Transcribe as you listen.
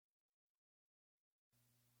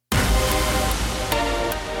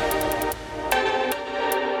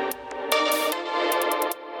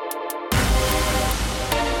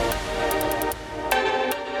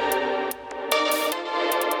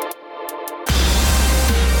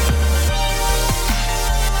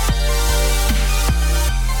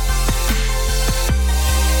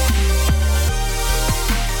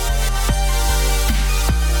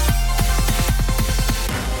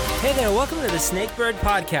the Snakebird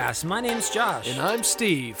Podcast. My name's Josh. And I'm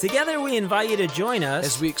Steve. Together we invite you to join us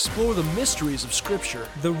as we explore the mysteries of Scripture,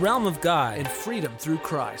 the realm of God, and freedom through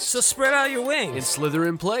Christ. So spread out your wings and slither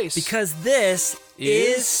in place. Because this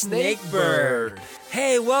is Snakebird.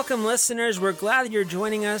 Hey, welcome listeners. We're glad you're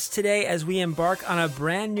joining us today as we embark on a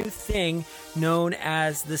brand new thing known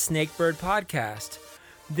as the Snakebird Podcast.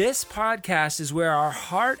 This podcast is where our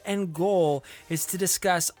heart and goal is to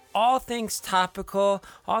discuss all things topical,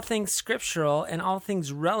 all things scriptural, and all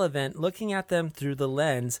things relevant, looking at them through the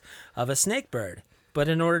lens of a snakebird. But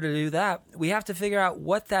in order to do that, we have to figure out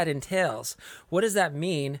what that entails. What does that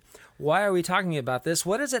mean? Why are we talking about this?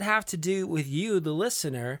 What does it have to do with you, the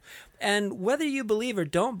listener? And whether you believe or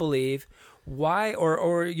don't believe, why,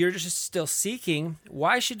 or you're just still seeking,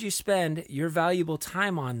 why should you spend your valuable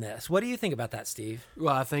time on this? What do you think about that, Steve?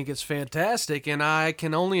 Well, I think it's fantastic, and I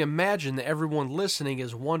can only imagine that everyone listening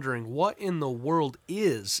is wondering, what in the world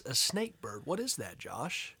is a snakebird? What is that,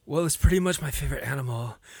 Josh? Well, it's pretty much my favorite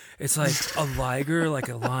animal. It's like a liger, like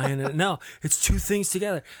a lion. No, it's two things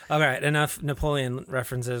together. All right, enough Napoleon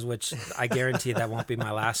references, which I guarantee that won't be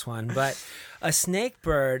my last one. But a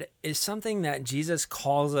snakebird is something that Jesus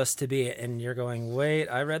calls us to be. And you're going, wait,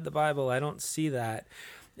 I read the Bible. I don't see that.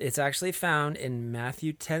 It's actually found in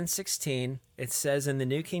Matthew 10:16. It says in the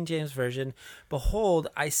New King James Version, "Behold,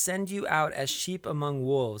 I send you out as sheep among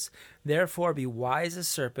wolves. Therefore be wise as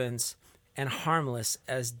serpents and harmless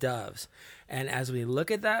as doves." And as we look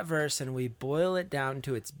at that verse and we boil it down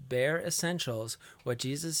to its bare essentials, what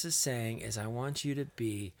Jesus is saying is, I want you to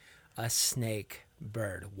be a snake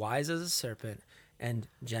bird, wise as a serpent and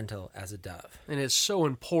gentle as a dove. And it's so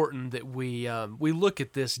important that we look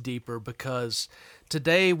at this deeper, because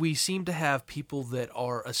today we seem to have people that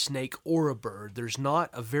are a snake or a bird. There's not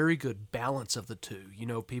a very good balance of the two. You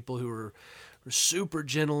know, people who are super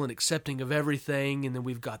gentle and accepting of everything, and then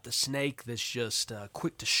we've got the snake that's just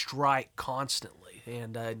quick to strike constantly,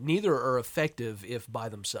 and neither are effective if by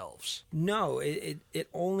themselves. No, it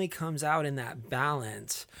only comes out in that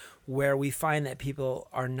balance where we find that people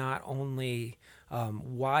are not only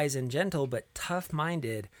wise and gentle, but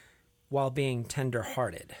tough-minded while being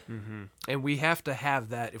tender-hearted. Mm-hmm. And we have to have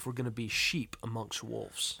that if we're going to be sheep amongst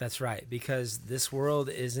wolves. That's right, because this world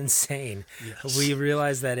is insane. Yes. We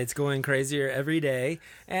realize that it's going crazier every day,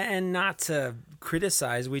 and not to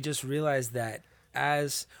criticize, we just realize that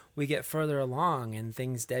as we get further along and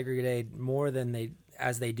things degrade more than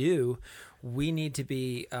as they do, we need to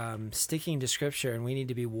be sticking to Scripture, and we need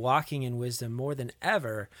to be walking in wisdom more than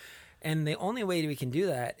ever. And the only way we can do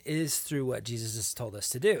that is through what Jesus has told us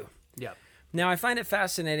to do. Yeah. Now, I find it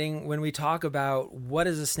fascinating when we talk about what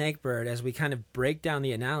is a snake bird, as we kind of break down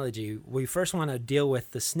the analogy. We first want to deal with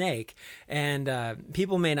the snake, and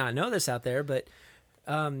people may not know this out there, but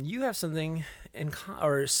you have something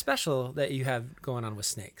or special that you have going on with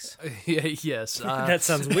snakes. Yes. That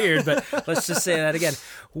sounds weird, but let's just say that again.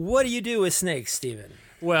 What do you do with snakes, Stephen?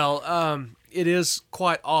 Well, it is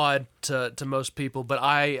quite odd to most people, but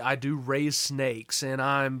I do raise snakes, and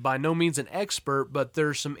I'm by no means an expert, but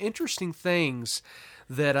there's some interesting things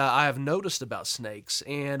that I have noticed about snakes,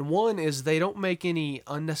 and one is they don't make any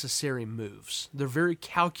unnecessary moves. They're very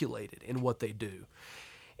calculated in what they do.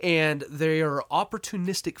 And they are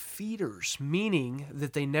opportunistic feeders, meaning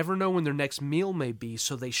that they never know when their next meal may be,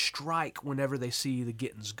 so they strike whenever they see the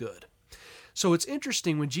getting's good. So it's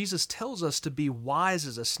interesting, when Jesus tells us to be wise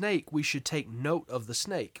as a snake, we should take note of the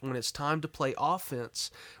snake. When it's time to play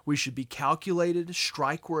offense, we should be calculated,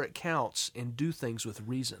 strike where it counts, and do things with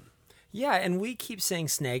reason. Yeah, and we keep saying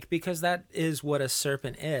snake because that is what a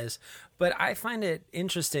serpent is. But I find it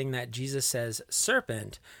interesting that Jesus says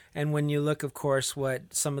serpent. And when you look, of course,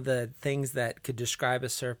 what some of the things that could describe a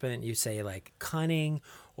serpent, you say like cunning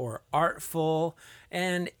or artful.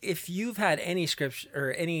 And if you've had any scripture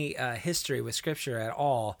or any history with Scripture at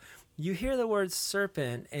all, you hear the word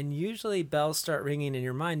serpent, and usually bells start ringing in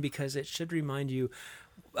your mind, because it should remind you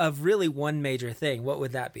of really one major thing. What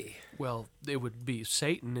would that be? Well, it would be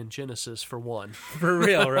Satan in Genesis, for one. For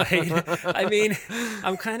real, right? I mean,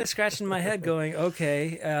 I'm kind of scratching my head going,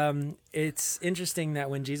 okay, it's interesting that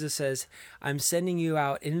when Jesus says, I'm sending you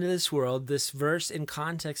out into this world, this verse in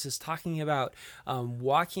context is talking about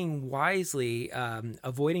walking wisely,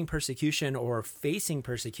 avoiding persecution or facing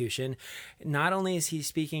persecution. Not only is he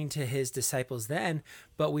speaking to his disciples then,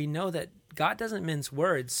 but we know that God doesn't mince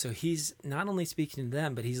words, so he's not only speaking to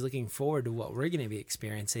them, but he's looking forward to what we're going to be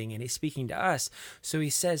experiencing, and he's speaking to us. So he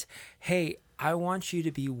says, hey, I want you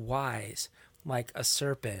to be wise like a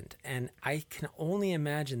serpent. And I can only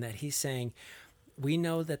imagine that he's saying, we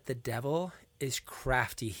know that the devil is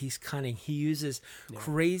crafty, he's cunning, he uses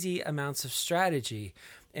crazy amounts of strategy.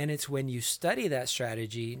 And it's when you study that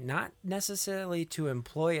strategy, not necessarily to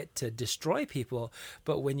employ it to destroy people,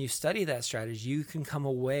 but when you study that strategy, you can come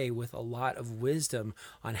away with a lot of wisdom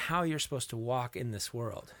on how you're supposed to walk in this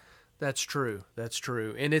world. That's true. That's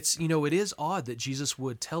true. And it's, it is odd that Jesus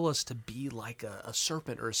would tell us to be like a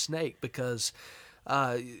serpent or a snake, because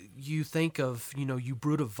you think of, you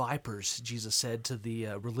brood of vipers, Jesus said to the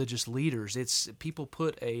religious leaders. It's people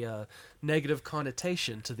put a negative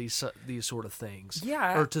connotation to these sort of things.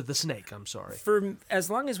 Yeah. Or to the snake, I'm sorry. For as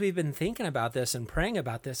long as we've been thinking about this and praying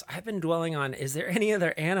about this, I've been dwelling on, is there any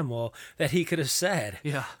other animal that he could have said?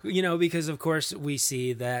 Yeah. Because of course we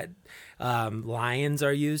see that lions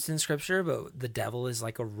are used in Scripture, but the devil is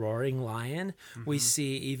like a roaring lion. Mm-hmm. We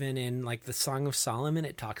see even in like the Song of Solomon,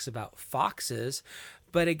 it talks about foxes.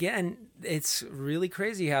 But again, it's really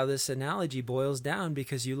crazy how this analogy boils down,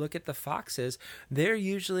 because you look at the foxes, they're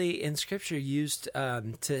usually in Scripture used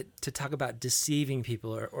to talk about deceiving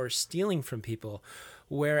people or stealing from people,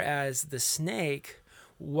 whereas the snake,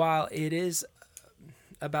 while it is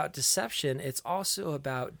about deception, it's also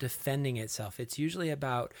about defending itself. It's usually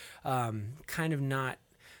about kind of not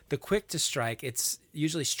the quick to strike. It's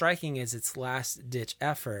usually striking as its last ditch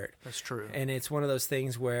effort. That's true. And it's one of those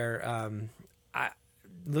things where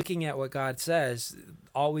looking at what God says,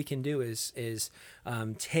 all we can do is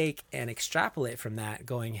take and extrapolate from that,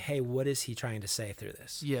 going, hey, what is he trying to say through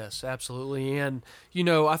this? Yes, absolutely. And,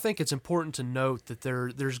 I think it's important to note that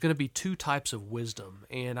there's going to be two types of wisdom.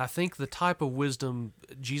 And I think the type of wisdom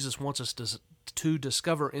Jesus wants us to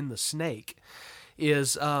discover in the snake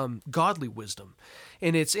is godly wisdom.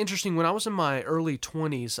 And it's interesting, when I was in my early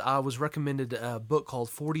 20s, I was recommended a book called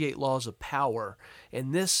 48 Laws of Power.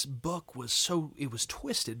 And this book was it was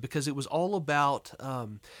twisted, because it was all about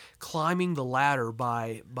climbing the ladder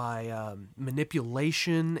by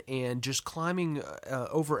manipulation and just climbing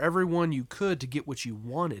over everyone you could to get what you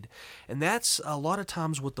wanted. And that's a lot of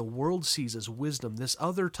times what the world sees as wisdom. This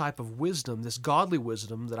other type of wisdom, this godly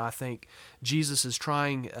wisdom that I think Jesus is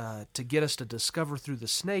trying to get us to discover through the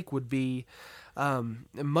snake, would be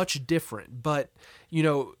much different, but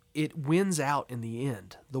it wins out in the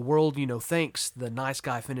end. The world, thinks the nice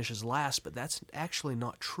guy finishes last, but that's actually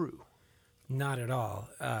not true. Not at all.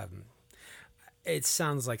 It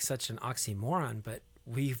sounds like such an oxymoron, but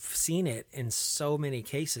we've seen it in so many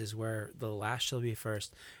cases where the last shall be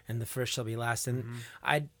first and the first shall be last. And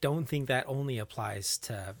I don't think that only applies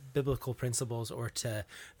to biblical principles or to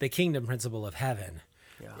the kingdom principle of heaven.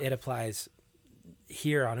 Yeah. It applies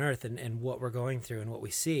here on earth and what we're going through and what we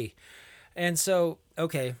see. And so,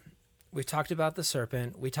 okay, we talked about the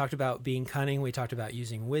serpent. We talked about being cunning. We talked about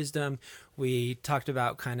using wisdom. We talked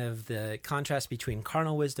about kind of the contrast between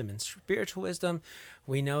carnal wisdom and spiritual wisdom.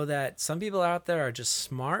 We know that some people out there are just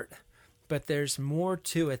smart, but there's more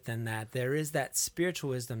to it than that. There is that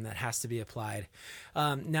spiritual wisdom that has to be applied.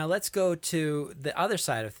 Now let's go to the other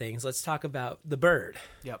side of things. Let's talk about the bird.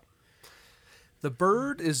 Yep. The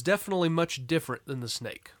bird is definitely much different than the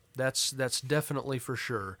snake. That's definitely for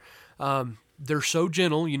sure. They're so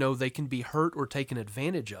gentle, they can be hurt or taken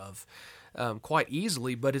advantage of quite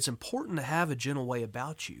easily, but it's important to have a gentle way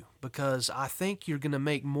about you, because I think you're going to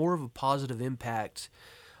make more of a positive impact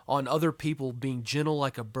on other people being gentle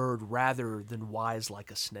like a bird rather than wise like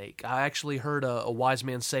a snake. I actually heard a wise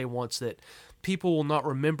man say once that people will not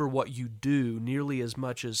remember what you do nearly as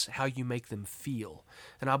much as how you make them feel.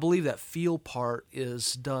 And I believe that feel part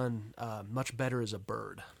is done much better as a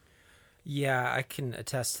bird. Yeah, I can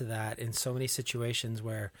attest to that in so many situations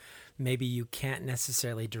where maybe you can't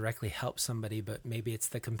necessarily directly help somebody, but maybe it's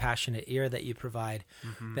the compassionate ear that you provide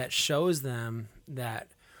that shows them that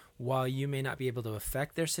while you may not be able to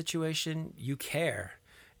affect their situation, you care.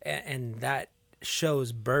 And that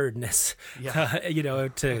shows birdness,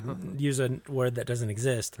 to use a word that doesn't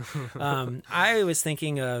exist. I was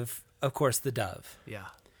thinking of course, the dove. Yeah.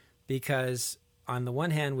 Because on the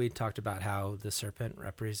one hand, we talked about how the serpent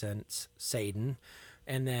represents Satan.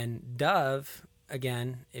 And then dove,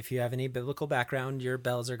 again, if you have any biblical background, your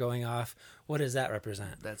bells are going off. What does that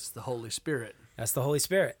represent? That's the Holy Spirit. That's the Holy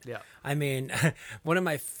Spirit. Yeah. I mean, one of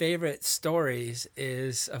my favorite stories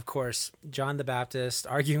is, of course, John the Baptist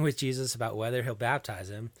arguing with Jesus about whether he'll baptize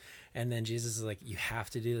him. And then Jesus is like, you have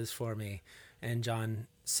to do this for me. And John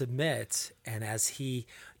submits. And as he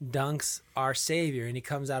dunks our Savior and he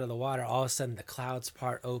comes out of the water, all of a sudden the clouds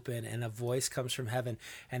part open and a voice comes from heaven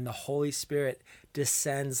and the Holy Spirit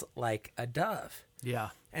descends like a dove. Yeah.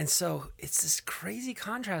 And so it's this crazy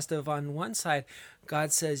contrast of, on one side,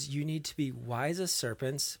 God says you need to be wise as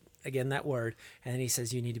serpents again, that word. And then he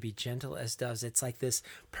says, you need to be gentle as doves. It's like this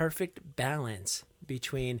perfect balance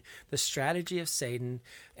between the strategy of Satan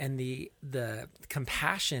and the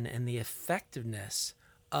compassion and the effectiveness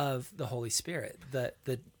of the Holy Spirit,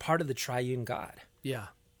 the part of the triune God. Yeah,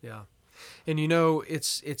 yeah. And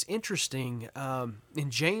it's interesting.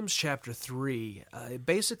 In James chapter 3, it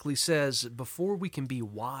basically says, before we can be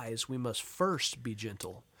wise, we must first be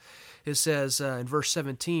gentle. It says in verse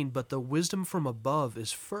 17, but the wisdom from above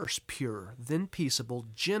is first pure, then peaceable,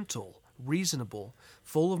 gentle, reasonable,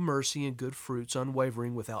 full of mercy and good fruits,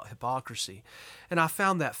 unwavering, without hypocrisy. And I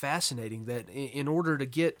found that fascinating, that in order to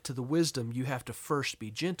get to the wisdom, you have to first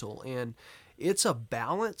be gentle. And it's a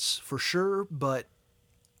balance for sure, but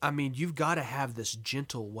I mean, you've got to have this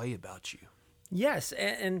gentle way about you. Yes,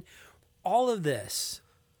 and all of this,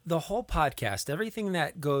 the whole podcast, everything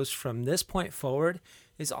that goes from this point forward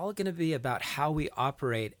is all going to be about how we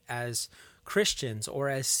operate as Christians or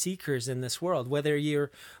as seekers in this world. Whether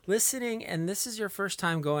you're listening and this is your first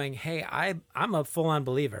time going, hey, I'm a full-on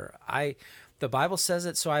believer. The Bible says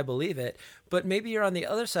it, so I believe it. But maybe you're on the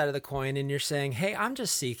other side of the coin and you're saying, hey, I'm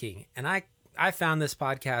just seeking. And I found this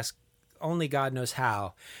podcast, only God knows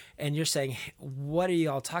how. And you're saying, what are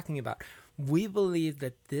you all talking about? We believe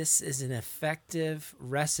that this is an effective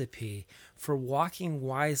recipe for walking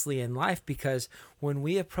wisely in life, because when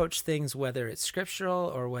we approach things, whether it's scriptural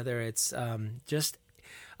or whether it's just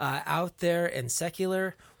out there and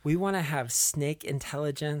secular, we want to have snake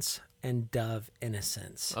intelligence and dove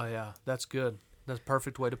innocence. Oh, yeah, that's good. That's a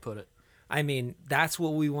perfect way to put it. I mean, that's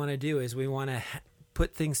what we want to do, is we want to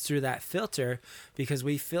put things through that filter, because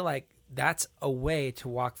we feel like that's a way to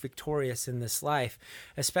walk victorious in this life,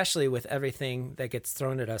 especially with everything that gets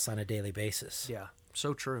thrown at us on a daily basis. Yeah,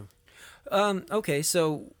 so true. Okay,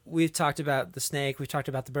 so we've talked about the snake, we've talked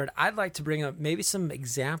about the bird. I'd like to bring up maybe some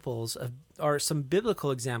examples of, or some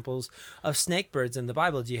biblical examples of snake birds in the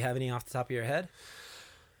Bible. Do you have any off the top of your head?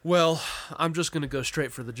 Well, I'm just going to go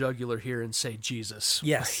straight for the jugular here and say Jesus.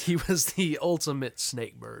 Yes. He was the ultimate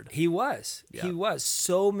snake bird. He was. Yeah. He was.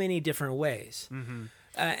 So many different ways. Mm-hmm.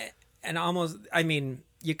 And almost, I mean,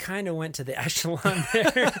 you kind of went to the echelon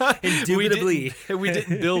there, indubitably. We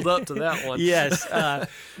didn't build up to that one. Yes.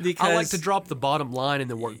 Because I like to drop the bottom line and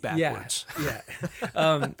then work backwards.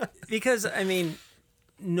 Yeah. Because, I mean,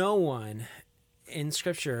 no one in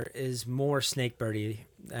Scripture is more snake birdy,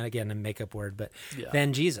 and again, a makeup word, but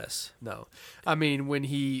than Jesus. No. I mean, when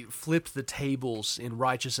he flipped the tables in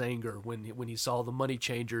righteous anger, when he saw the money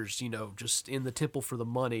changers, just in the temple for the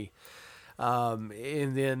money,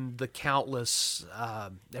 and then the countless,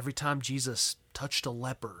 every time Jesus touched a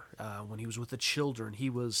leper, when he was with the children, he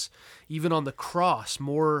was, even on the cross,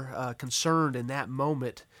 more concerned in that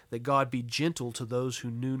moment that God be gentle to those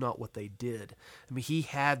who knew not what they did. I mean, he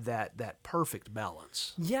had that perfect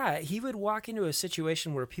balance. Yeah, he would walk into a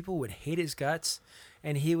situation where people would hate his guts,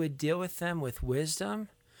 and he would deal with them with wisdom.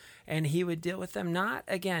 And he would deal with them never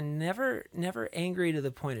angry to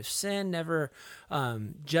the point of sin, never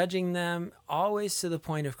judging them, always to the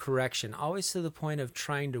point of correction, always to the point of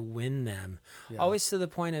trying to win them, always to the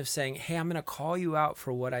point of saying, hey, I'm going to call you out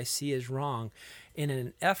for what I see is wrong, in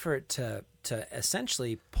an effort to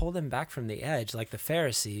essentially pull them back from the edge, like the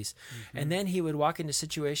Pharisees. Mm-hmm. And then he would walk into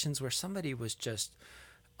situations where somebody was just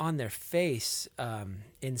on their face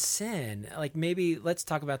in sin. Like, maybe let's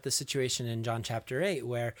talk about the situation in John chapter 8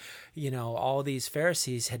 where, all these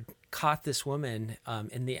Pharisees had caught this woman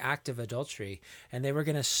in the act of adultery, and they were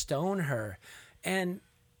going to stone her. And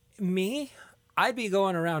I'd be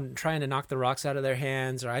going around trying to knock the rocks out of their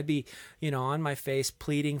hands, or I'd be, on my face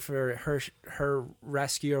pleading for her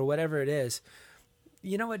rescue or whatever it is.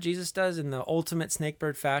 You know what Jesus does in the ultimate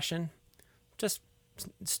snakebird fashion? Just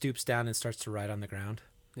stoops down and starts to write on the ground.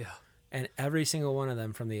 Yeah. And every single one of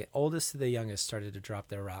them, from the oldest to the youngest, started to drop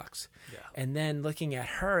their rocks. Yeah. And then looking at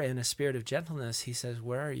her in a spirit of gentleness, he says,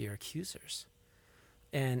 where are your accusers?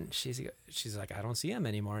 And she's like, I don't see him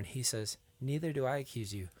anymore. And he says, neither do I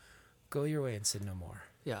accuse you. Go your way and sin no more.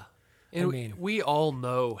 Yeah. And we all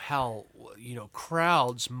know how,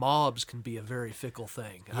 crowds, mobs can be a very fickle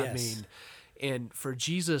thing. Yes. And for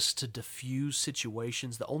Jesus to diffuse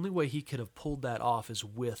situations, the only way he could have pulled that off is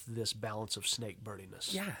with this balance of snake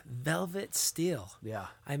birdiness. Yeah, velvet steel. Yeah.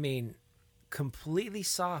 Completely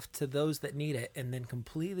soft to those that need it, and then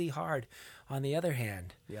completely hard on the other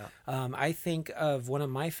hand. Yeah. I think of one of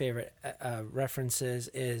my favorite references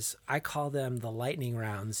is, I call them the lightning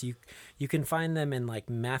rounds. You can find them in like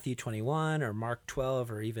Matthew 21 or Mark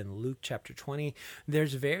 12 or even Luke chapter 20.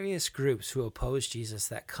 There's various groups who oppose Jesus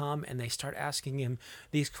that come and they start asking him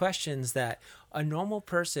these questions that a normal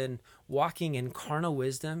person walking in carnal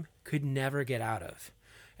wisdom could never get out of.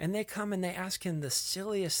 and they come and they ask him the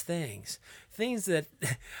silliest things that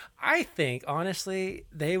I think honestly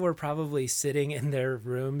they were probably sitting in their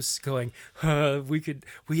rooms going,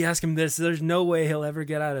 we ask him this, there's no way he'll ever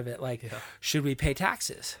get out of it. Like, should we pay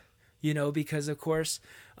taxes? Because of course,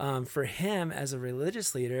 for him as a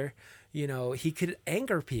religious leader, he could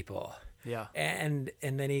anger people. Yeah. And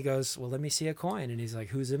then he goes, well, let me see a coin. And he's like,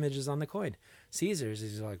 whose image is on the coin? Caesar's.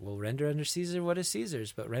 He's like, well, render unto Caesar what is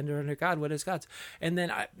Caesar's, but render unto God what is God's. And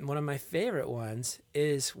then one of my favorite ones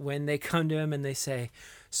is when they come to him and they say,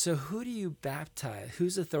 so who do you baptize?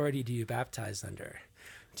 Whose authority do you baptize under?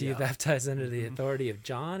 Do you baptize under the authority of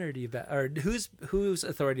John, or whose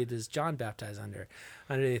authority does John baptize under?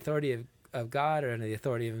 Under the authority of God, or under the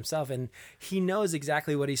authority of himself? And he knows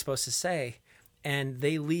exactly what he's supposed to say. And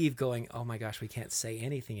they leave going, oh my gosh, we can't say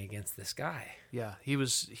anything against this guy. Yeah, he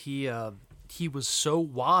was so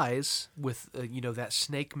wise with that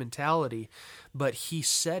snake mentality, but he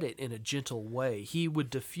said it in a gentle way. He would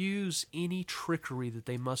diffuse any trickery that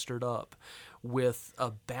they mustered up with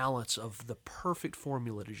a balance of the perfect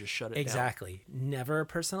formula to just shut it down. Exactly. Never a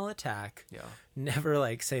personal attack. Yeah. Never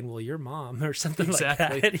like saying, well, you're mom or something like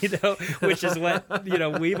that, which is what,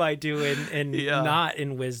 we might do in not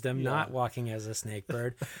in wisdom, not walking as a snake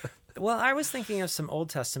bird. Well, I was thinking of some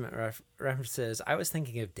Old Testament references. I was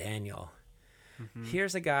thinking of Daniel. Mm-hmm.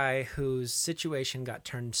 Here's a guy whose situation got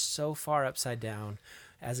turned so far upside down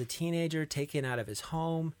as a teenager, taken out of his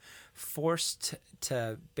home, forced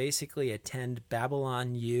to basically attend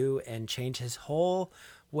Babylon U and change his whole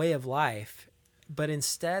way of life. But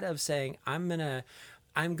instead of saying, I'm gonna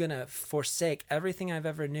forsake everything I've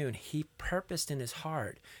ever known, he purposed in his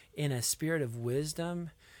heart, in a spirit of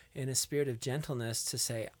wisdom, in a spirit of gentleness, to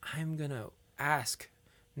say, I'm gonna ask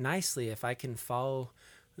nicely if I can follow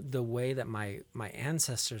the way that my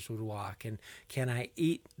ancestors would walk, and can I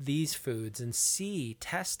eat these foods and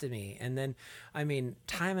test me. And then,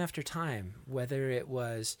 time after time, whether it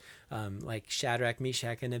was like Shadrach,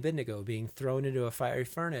 Meshach, and Abednego being thrown into a fiery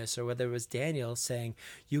furnace, or whether it was Daniel saying,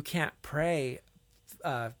 you can't pray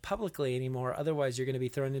publicly anymore, otherwise you're going to be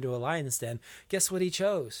thrown into a lion's den. Guess what he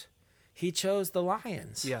chose? He chose the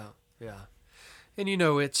lions. Yeah. And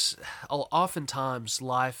it's oftentimes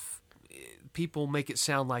life, people make it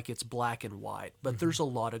sound like it's black and white, but there's a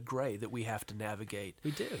lot of gray that we have to navigate.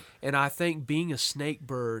 We do. And I think being a snake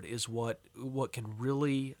bird is what can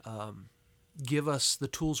really give us the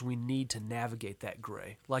tools we need to navigate that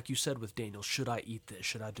gray. Like you said with Daniel, should I eat this?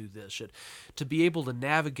 Should I do this? To be able to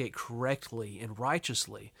navigate correctly and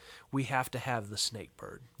righteously, we have to have the snake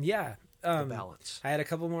bird. Yeah. The balance. I had a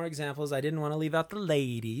couple more examples. I didn't want to leave out the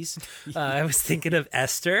ladies. I was thinking of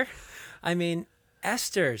Esther.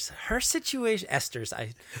 Her situation. There's a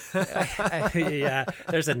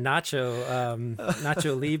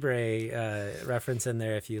Nacho Libre reference in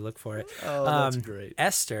there if you look for it. Oh, that's great.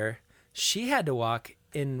 Esther, she had to walk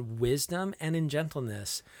in wisdom and in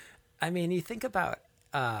gentleness. You think about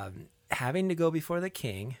having to go before the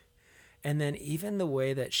king, and then even the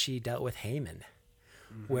way that she dealt with Haman,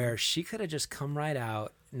 where she could have just come right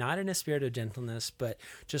out, not in a spirit of gentleness, but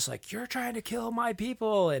just like, you're trying to kill my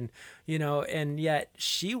people. And, and yet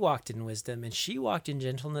she walked in wisdom and she walked in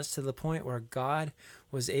gentleness to the point where God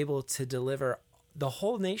was able to deliver the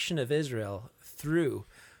whole nation of Israel through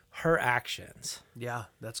her actions. Yeah,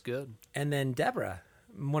 that's good. And then Deborah,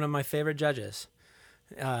 one of my favorite judges,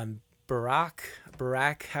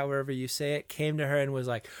 Barak, however you say it, came to her and was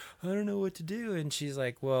like, I don't know what to do. And she's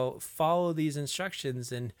like, well, follow these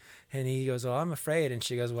instructions. And he goes, well, I'm afraid. And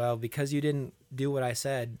she goes, well, because you didn't do what I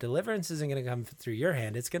said, deliverance isn't going to come through your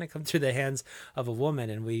hand. It's going to come through the hands of a woman.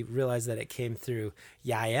 And we realized that it came through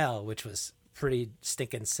Yael, which was pretty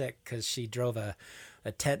stinking sick because she drove a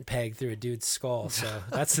tent peg through a dude's skull. So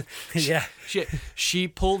that's, yeah. She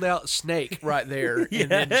pulled out snake right there. Yeah.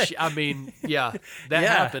 And then that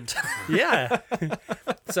happened. Yeah.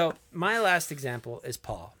 So my last example is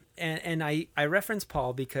Paul. And I reference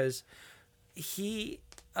Paul because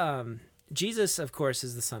Jesus, of course,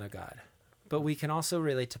 is the Son of God. But we can also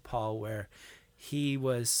relate to Paul, where he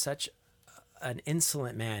was such an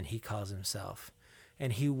insolent man, he calls himself.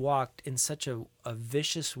 And he walked in such a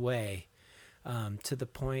vicious way, to the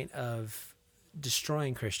point of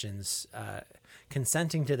destroying Christians,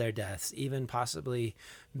 consenting to their deaths, even possibly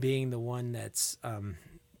being the one that's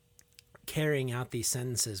carrying out these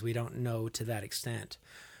sentences. We don't know to that extent.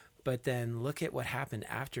 But then look at what happened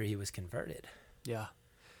after he was converted. Yeah.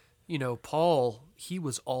 Paul, he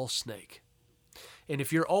was all snake. And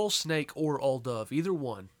if you're all snake or all dove, either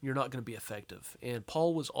one, you're not going to be effective. And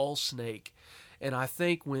Paul was all snake. And I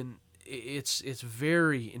think when it's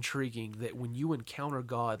very intriguing that when you encounter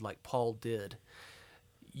God like Paul did,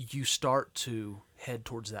 you start to head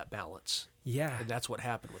towards that balance. Yeah. And that's what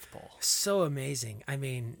happened with Paul. So amazing. I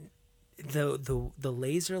mean, the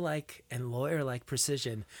laser-like and lawyer-like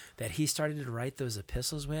precision that he started to write those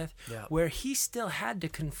epistles with, where he still had to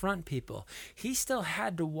confront people. He still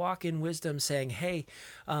had to walk in wisdom saying, hey,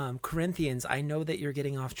 Corinthians, I know that you're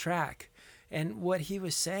getting off track. And what he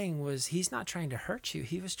was saying was he's not trying to hurt you.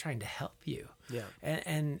 He was trying to help you. Yeah.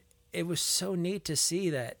 And it was so neat to see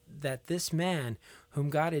that this man whom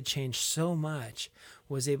God had changed so much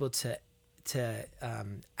was able to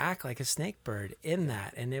act like a snake bird in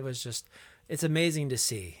that. And it was just, it's amazing to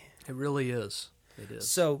see. It really is. It is.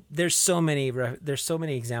 So there's so many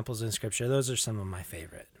examples in Scripture. Those are some of my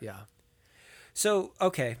favorite. Yeah. So,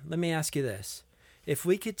 okay, let me ask you this. If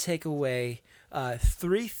we could take away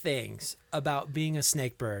 3 things about being a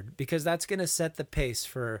snake bird, because that's going to set the pace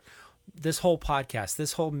for this whole podcast,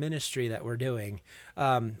 this whole ministry that we're doing,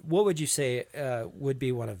 what would you say would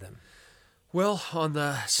be one of them? Well, on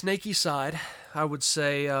the snaky side, I would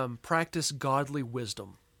say practice godly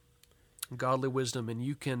wisdom. Godly wisdom, and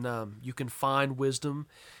you can find wisdom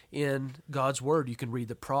in God's Word. You can read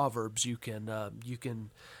the Proverbs. You can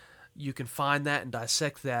find that and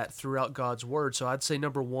dissect that throughout God's Word. So I'd say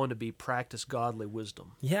number 1 to be practice godly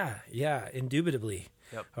wisdom. Yeah, indubitably.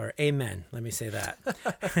 Yep. Or amen. Let me say that.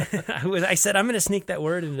 I said I'm going to sneak that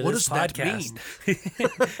word into this podcast. What does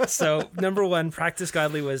that mean? So, number 1, practice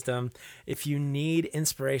godly wisdom. If you need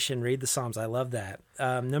inspiration, read the Psalms. I love that.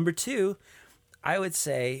 Number 2, I would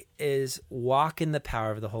say, is walk in the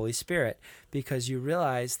power of the Holy Spirit, because you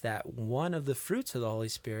realize that one of the fruits of the Holy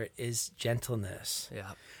Spirit is gentleness.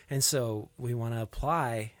 Yeah. And so we want to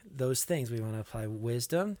apply those things. We want to apply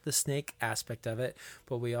wisdom, the snake aspect of it,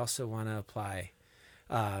 but we also want to apply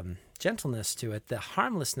gentleness to it, the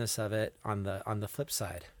harmlessness of it on the flip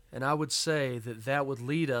side. And I would say that would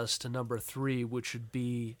lead us to number 3, which would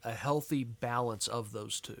be a healthy balance of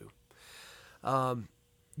those two.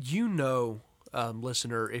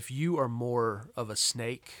 Listener, if you are more of a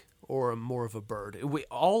snake or more of a bird,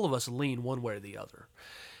 all of us lean one way or the other.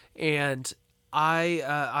 And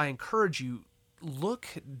I encourage you, look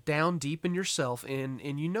down deep in yourself,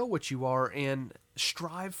 and you know what you are, and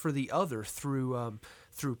strive for the other through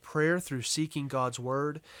prayer, through seeking God's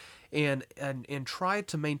Word, and try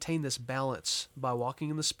to maintain this balance by walking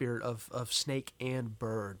in the spirit of snake and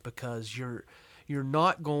bird, because you're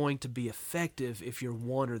not going to be effective if you're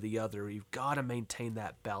one or the other. You've got to maintain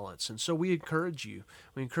that balance. And so we encourage you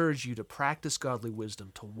to practice godly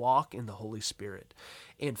wisdom, to walk in the Holy Spirit,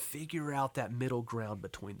 and figure out that middle ground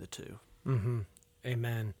between the two. Mm-hmm.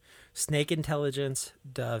 Amen. Snake intelligence,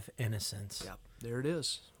 dove innocence. Yep, there it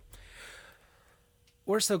is.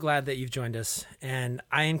 We're so glad that you've joined us, and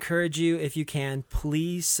I encourage you, if you can,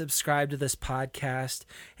 please subscribe to this podcast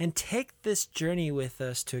and take this journey with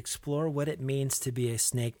us to explore what it means to be a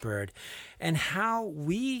snake bird and how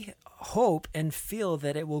we hope and feel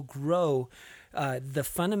that it will grow the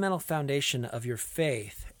fundamental foundation of your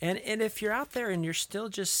faith. And if you're out there and you're still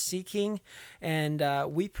just seeking, and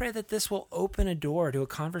we pray that this will open a door to a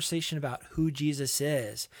conversation about who Jesus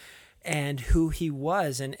is and who he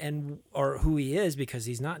was, or who he is, because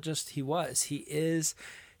he's not just he was, he is,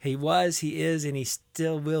 and he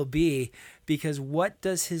still will be, because what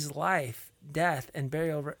does his life, death, and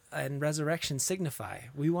burial and resurrection signify?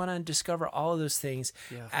 We want to discover all of those things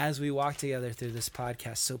as we walk together through this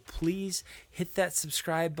podcast. So please hit that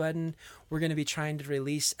subscribe button. We're going to be trying to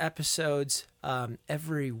release episodes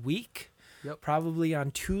every week, probably on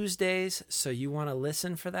Tuesdays. So you want to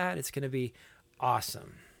listen for that. It's going to be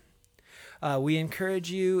awesome. We encourage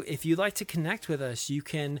you, if you'd like to connect with us, you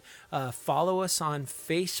can follow us on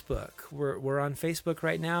Facebook. We're on Facebook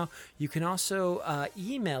right now. You can also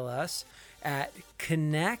email us at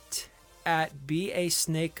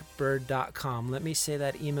connect@beasnakebird.com. Let me say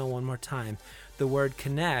that email one more time. The word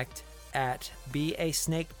connect at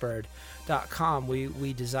beasnakebird.com.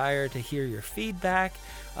 We desire to hear your feedback,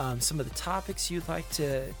 some of the topics you'd like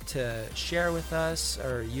to share with us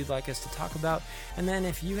or you'd like us to talk about. And then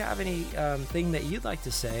if you have any thing that you'd like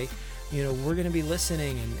to say, we're going to be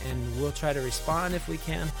listening, and we'll try to respond if we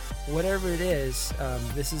can. Whatever it is,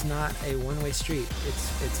 this is not a one-way street.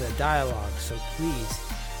 It's a dialogue. So please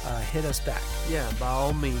hit us back. Yeah, by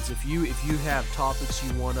all means, if you have topics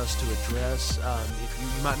you want us to address, if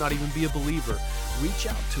you might not even be a believer, reach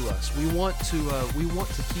out to us. We want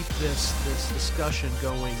to keep this discussion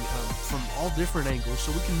going from all different angles,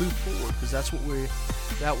 so we can move forward, because that's what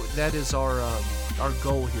that is our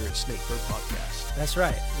goal here at Snakebird Podcast. That's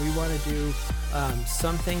right. We want to do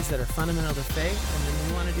some things that are fundamental to faith, and then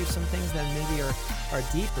we want to do some things that maybe are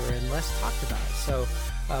deeper and less talked about. So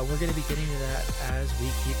we're going to be getting to that as we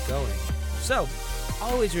keep going. So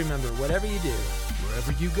always remember, whatever you do,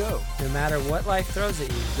 wherever you go, no matter what life throws at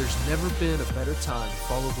you, there's never been a better time to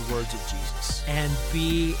follow the words of Jesus. And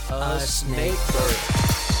be a snakebird.